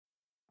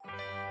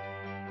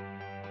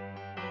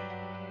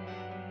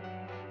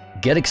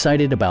Get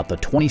excited about the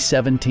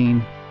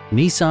 2017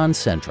 Nissan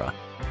Sentra.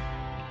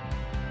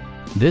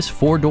 This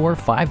four-door,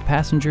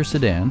 five-passenger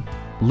sedan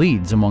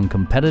leads among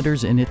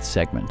competitors in its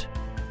segment.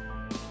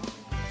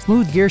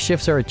 Smooth gear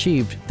shifts are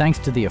achieved thanks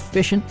to the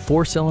efficient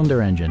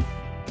four-cylinder engine,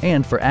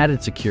 and for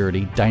added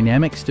security,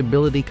 dynamic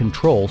stability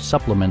control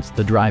supplements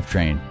the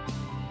drivetrain.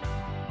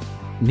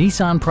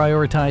 Nissan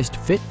prioritized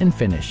fit and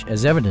finish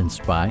as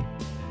evidenced by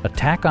a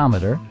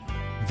tachometer,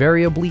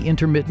 variably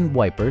intermittent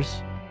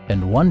wipers,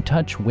 and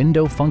one-touch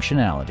window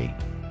functionality.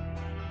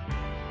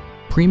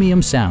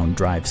 Premium sound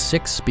drives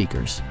 6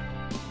 speakers,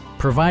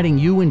 providing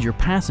you and your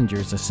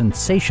passengers a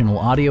sensational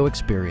audio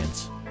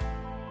experience.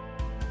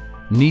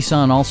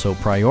 Nissan also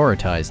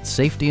prioritized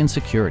safety and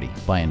security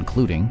by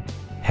including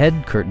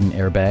head curtain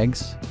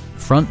airbags,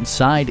 front and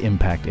side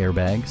impact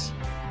airbags,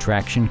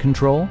 traction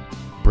control,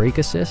 brake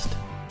assist,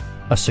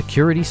 a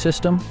security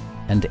system,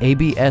 and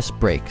ABS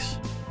brakes.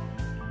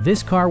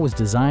 This car was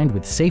designed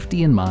with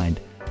safety in mind,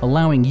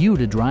 allowing you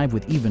to drive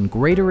with even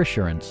greater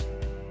assurance.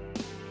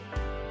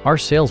 Our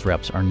sales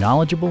reps are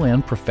knowledgeable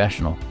and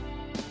professional.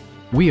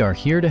 We are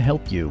here to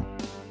help you.